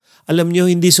Alam nyo,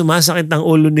 hindi sumasakit ang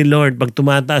ulo ni Lord pag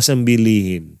tumataas ang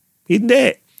bilihin.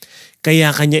 Hindi.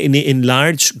 Kaya kanya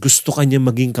ini-enlarge, gusto kanya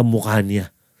maging kamukha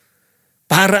niya.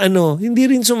 Para hindi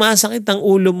rin sumasakit ang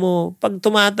ulo mo pag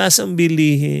tumataas ang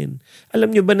bilihin.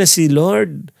 Alam nyo ba na si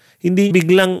Lord, hindi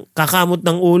biglang kakamot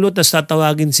ng ulo tapos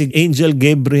tatawagin si Angel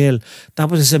Gabriel.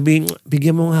 Tapos sasabihin,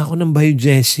 bigyan mo nga ako ng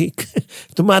biogesic.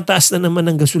 Tumataas na naman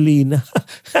ang gasolina.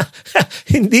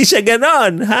 Hindi siya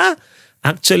ganon, ha?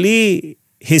 Actually,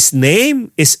 His name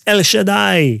is El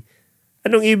Shaddai.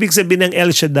 Anong ibig sabihin ng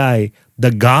El Shaddai? The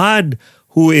God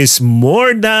who is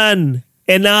more than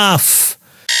enough.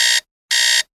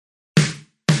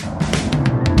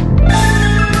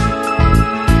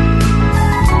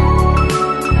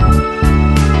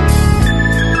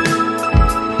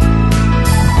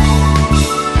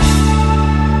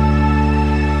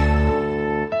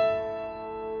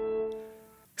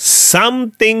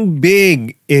 Something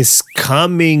big is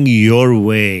coming your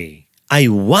way.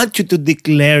 I want you to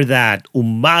declare that.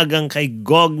 Umagang kay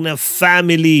Gog na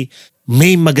family,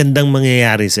 may magandang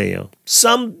mangyayari sa iyo.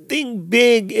 Something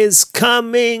big is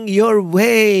coming your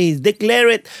way. Declare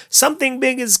it. Something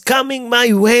big is coming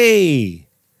my way.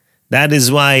 That is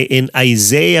why in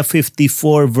Isaiah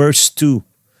 54 verse 2,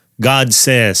 God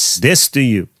says this to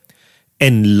you.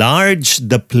 Enlarge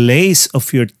the place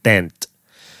of your tent.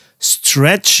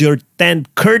 Stretch your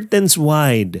tent curtains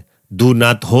wide. Do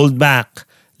not hold back.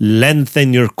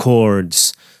 Lengthen your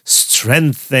cords.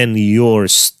 Strengthen your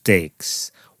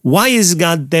stakes. Why is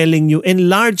God telling you,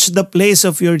 enlarge the place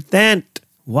of your tent?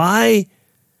 Why?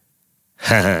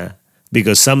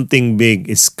 Because something big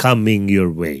is coming your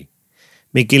way.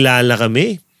 May kilala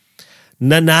kami,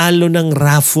 nanalo ng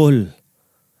raffle.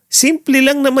 Simple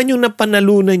lang naman yung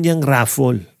napanalunan niyang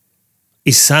raffle.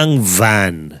 Isang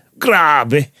van.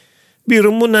 Grabe!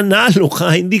 Biro mo nanalo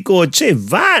ka, hindi kotse,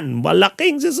 van,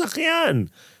 malaking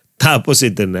sasakyan. Tapos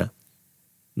ito na,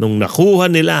 nung nakuha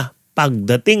nila,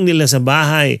 pagdating nila sa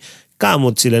bahay,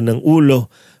 kamot sila ng ulo.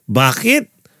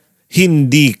 Bakit?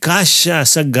 Hindi kasya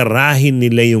sa garahin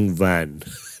nila yung van.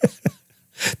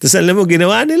 Tapos alam mo,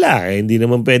 ginawa nila, hindi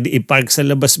naman pwede ipark sa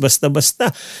labas basta-basta.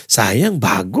 Sayang,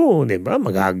 bago, di ba?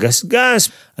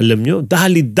 Magagasgas. Alam nyo,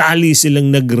 dali-dali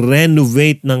silang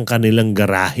nag-renovate ng kanilang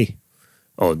garahe.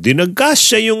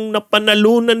 Dinagkasya yung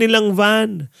napanalunan nilang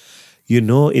van. You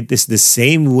know, it is the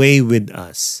same way with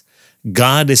us.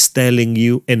 God is telling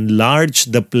you, enlarge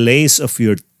the place of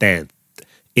your tent.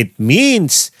 It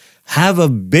means, have a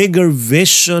bigger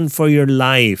vision for your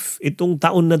life. Itong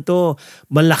taon na to,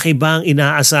 malaki ba ang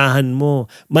inaasahan mo?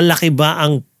 Malaki ba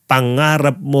ang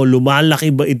pangarap mo?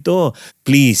 Lumalaki ba ito?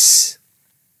 Please,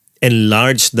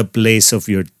 enlarge the place of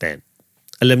your tent.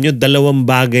 Alam nyo, dalawang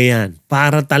bagay yan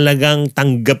para talagang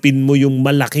tanggapin mo yung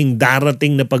malaking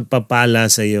darating na pagpapala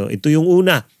sa iyo. Ito yung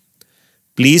una.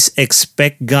 Please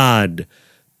expect God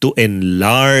to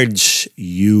enlarge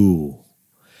you.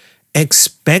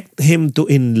 Expect Him to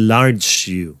enlarge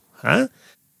you. Ha?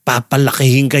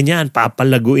 Papalakihin ka niyan,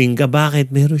 papalaguin ka.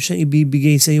 Bakit? Meron siyang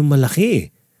ibibigay sa iyo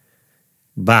malaki.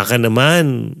 Baka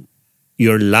naman,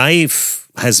 your life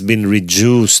has been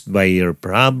reduced by your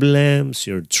problems,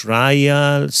 your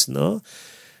trials, no?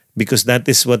 Because that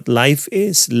is what life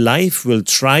is. Life will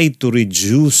try to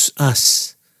reduce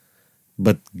us.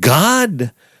 But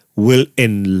God will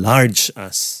enlarge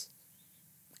us.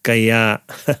 Kaya,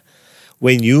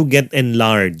 when you get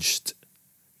enlarged,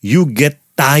 you get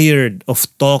tired of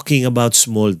talking about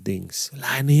small things.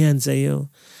 Wala na yan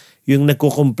sa'yo. Yung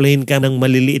nagko-complain ka ng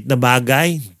maliliit na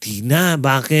bagay, hindi na.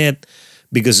 Bakit?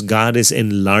 Because God is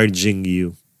enlarging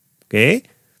you. Okay?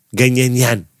 Ganyan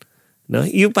yan. No?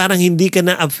 Yung parang hindi ka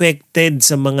na affected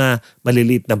sa mga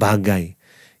maliliit na bagay.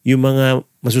 Yung mga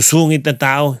masusungit na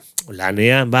tao, wala na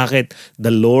yan. Bakit?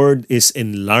 The Lord is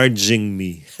enlarging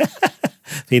me.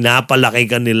 Pinapalaki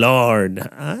ka ni Lord.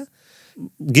 Ha?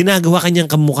 Ginagawa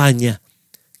kanyang kamukha niya.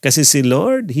 Kasi si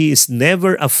Lord, He is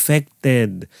never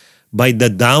affected by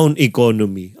the down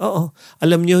economy. Oo,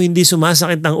 alam nyo, hindi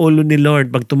sumasakit ang ulo ni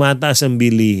Lord pag tumataas ang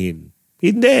bilihin.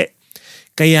 Hindi.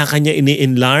 Kaya kanya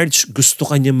ini-enlarge, gusto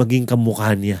kanya maging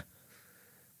kamukha niya.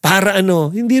 Para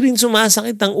hindi rin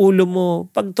sumasakit ang ulo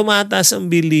mo pag tumataas ang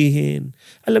bilihin.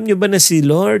 Alam nyo ba na si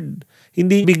Lord,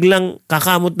 hindi biglang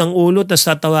kakamot ng ulo tapos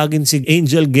tatawagin si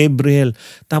Angel Gabriel.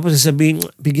 Tapos sasabihin,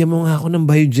 bigyan mo nga ako ng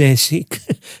biogesic.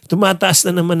 Tumataas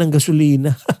na naman ang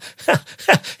gasolina.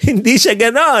 Hindi siya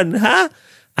ganon, ha?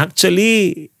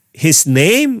 Actually, His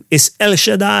name is El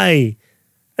Shaddai.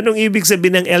 Anong ibig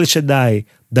sabihin ng El Shaddai?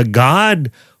 The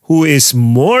God who is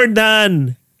more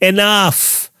than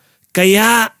enough.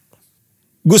 Kaya,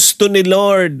 gusto ni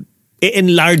Lord,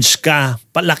 i-enlarge ka,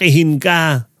 palakihin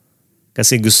ka.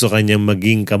 Kasi gusto kanyang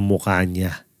maging kamukha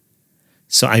niya.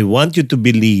 So I want you to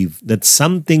believe that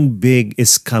something big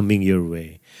is coming your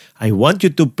way. I want you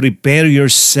to prepare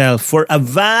yourself for a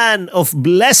van of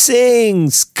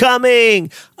blessings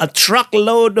coming, a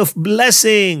truckload of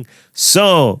blessing.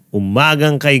 So,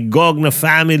 umagang kay Gog na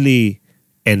family,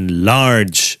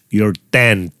 enlarge your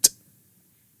tent.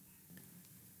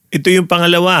 Ito yung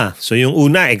pangalawa. So yung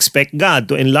una, expect God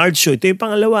to enlarge you. Ito yung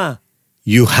pangalawa.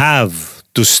 You have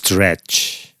to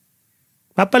stretch.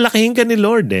 Papalakihin ka ni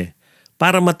Lord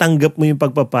para matanggap mo yung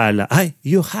pagpapala. Ay,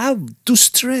 you have to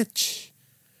stretch.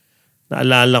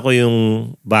 Naalala ko yung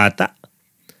bata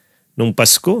nung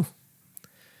Pasko.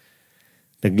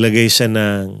 Naglagay siya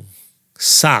ng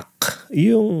sock,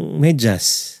 yung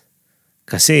medyas.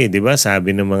 Kasi, di ba,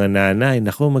 sabi ng mga nanay,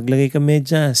 naku, maglagay ka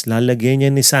medyas. Lalagyan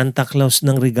niya ni Santa Claus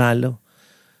ng regalo.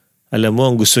 Alam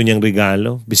mo, ang gusto niyang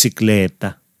regalo,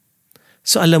 bisikleta.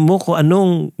 So, alam mo kung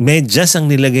anong medyas ang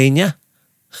nilagay niya.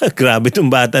 Grabe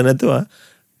itong bata na to, ha.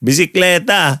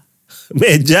 Bisikleta,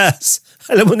 medyas.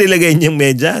 Alam mo nilagay niyang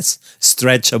medyas?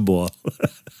 Stretchable.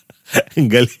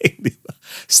 Ang galing, di ba?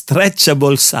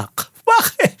 Stretchable sock.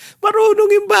 Bakit?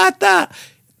 Marunong yung bata.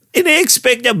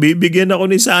 Ine-expect niya, bibigyan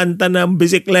ako ni Santa ng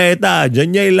bisikleta. Diyan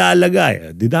niya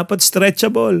ilalagay. Di dapat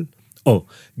stretchable. Oh,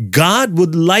 God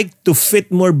would like to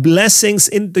fit more blessings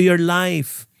into your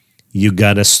life. You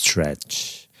gotta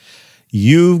stretch.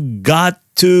 You got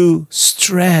to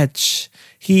stretch.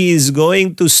 He is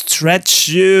going to stretch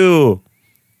you.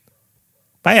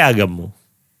 Payagan mo.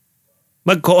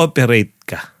 Mag-cooperate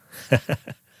ka.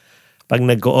 Pag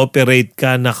nag-cooperate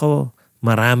ka, nako,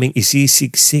 maraming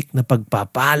isisiksik na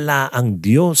pagpapala ang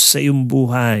Diyos sa iyong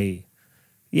buhay.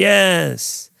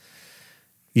 Yes.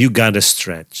 You gotta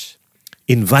stretch.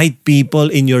 Invite people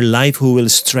in your life who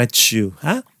will stretch you.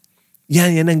 Ha?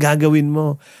 Yan ang gagawin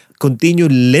mo. Continue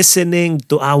listening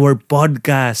to our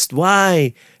podcast.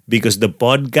 Why? Because the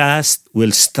podcast will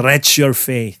stretch your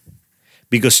faith.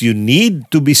 Because you need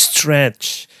to be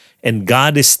stretched. And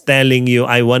God is telling you,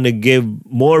 I want to give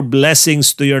more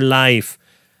blessings to your life.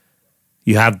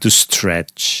 You have to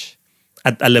stretch.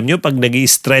 At alam nyo, pag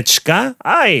nag-i-stretch ka,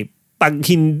 pag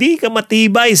hindi ka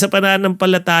matibay sa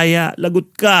pananampalataya,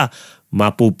 lagot ka,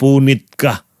 mapupunit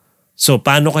ka. So,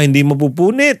 paano ka hindi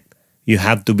mapupunit? You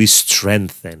have to be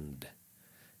strengthened.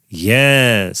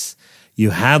 Yes,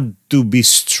 you have to be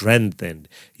strengthened.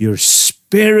 Your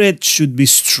spirit should be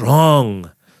strong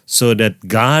so that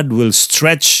God will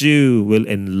stretch you, will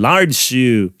enlarge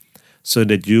you, so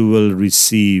that you will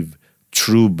receive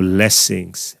true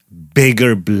blessings,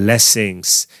 bigger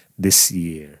blessings this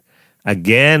year.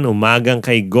 Again, umagang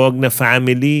kay Gog na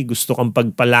family, gusto kang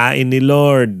pagpalain ni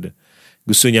Lord.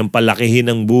 Gusto niyang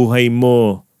palakihin ang buhay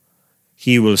mo.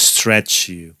 He will stretch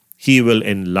you. He will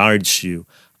enlarge you.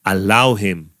 Allow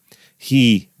Him.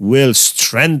 He will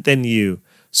strengthen you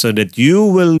so that you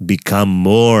will become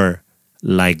more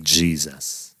like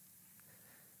Jesus.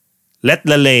 Let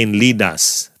Lalaine lead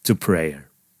us to prayer.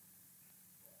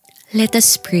 Let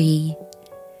us pray.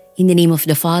 In the name of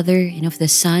the Father, and of the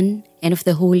Son, and of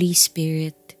the Holy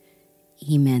Spirit.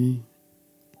 Amen.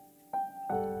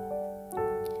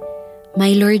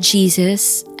 My Lord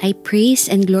Jesus, I praise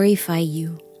and glorify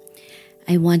you.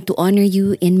 I want to honor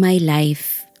you in my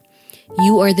life.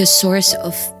 You are the source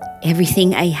of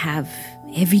everything I have,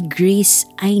 every grace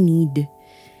I need.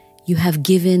 You have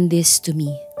given this to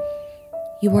me.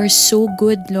 You are so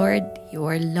good, Lord. You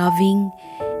are loving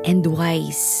and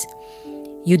wise.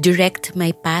 You direct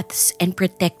my paths and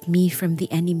protect me from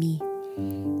the enemy.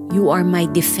 You are my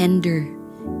defender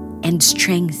and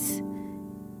strength.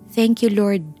 Thank you,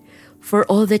 Lord, for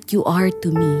all that you are to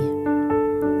me.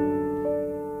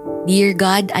 Dear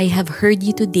God, I have heard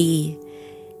you today,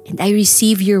 and I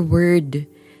receive your word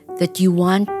that you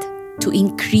want to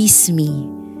increase me,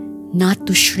 not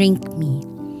to shrink me.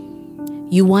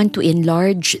 You want to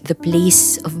enlarge the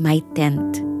place of my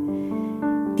tent.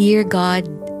 Dear God,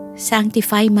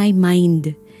 sanctify my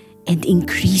mind and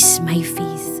increase my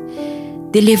faith.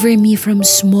 Deliver me from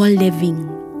small living.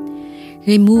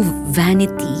 Remove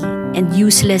vanity and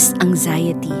useless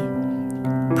anxiety,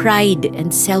 pride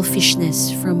and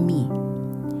selfishness from me.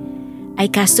 I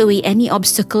cast away any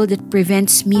obstacle that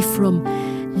prevents me from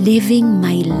living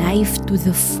my life to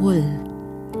the full.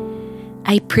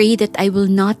 I pray that I will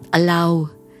not allow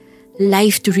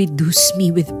life to reduce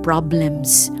me with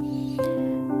problems.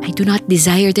 I do not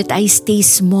desire that I stay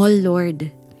small,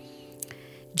 Lord.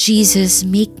 Jesus,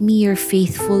 make me your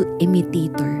faithful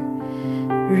imitator.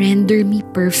 Render me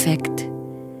perfect,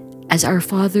 as our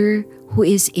Father who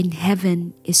is in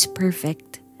heaven is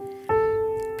perfect.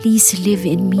 Please live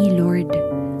in me, Lord.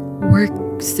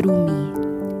 Work through me.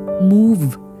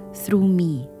 Move through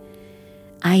me.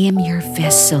 I am your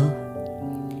vessel.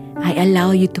 I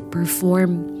allow you to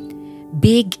perform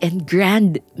big and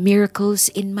grand miracles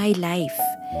in my life.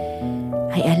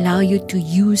 I allow you to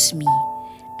use me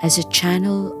as a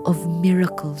channel of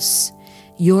miracles,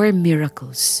 your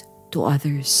miracles to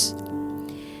others.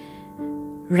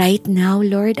 Right now,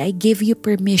 Lord, I give you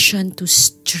permission to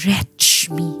stretch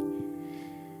me.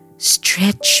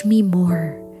 Stretch me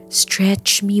more.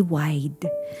 Stretch me wide.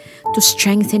 To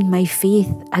strengthen my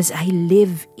faith as I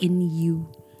live in you.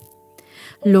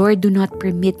 Lord, do not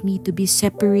permit me to be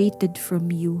separated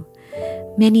from you.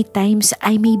 Many times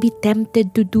I may be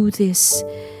tempted to do this,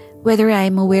 whether I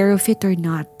am aware of it or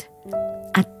not.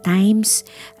 At times,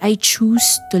 I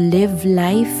choose to live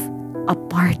life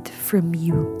apart from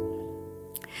you.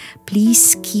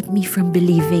 Please keep me from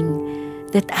believing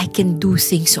that I can do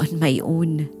things on my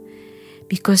own.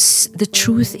 Because the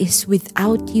truth is,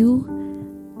 without you,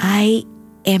 I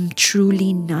am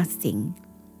truly nothing.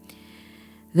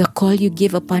 The call you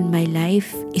give upon my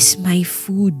life is my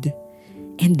food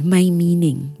and my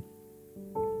meaning.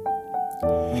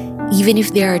 Even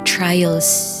if there are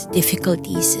trials,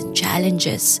 difficulties, and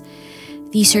challenges,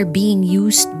 these are being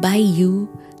used by you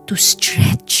to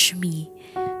stretch me,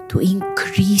 to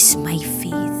increase my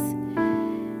faith.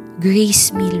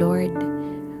 Grace me, Lord,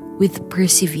 with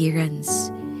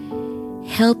perseverance.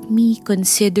 Help me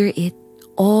consider it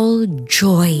all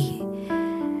joy.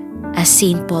 As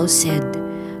St. Paul said,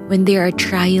 when there are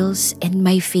trials and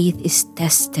my faith is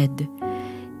tested,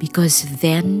 because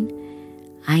then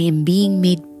I am being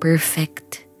made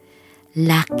perfect,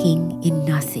 lacking in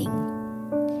nothing.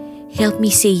 Help me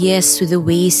say yes to the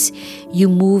ways you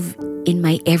move in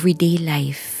my everyday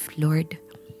life, Lord.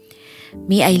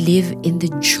 May I live in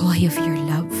the joy of your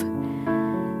love.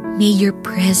 May your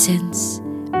presence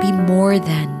be more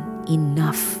than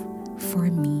enough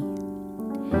for me.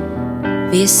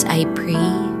 This I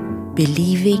pray,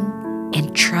 believing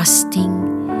and trusting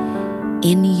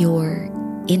in your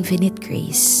infinite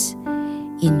grace.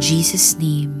 In Jesus'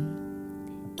 name,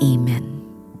 amen.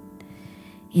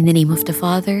 In the name of the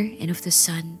Father, and of the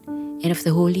Son, and of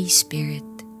the Holy Spirit,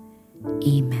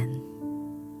 amen.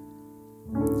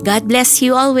 God bless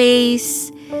you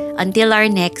always. Until our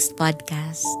next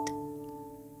podcast.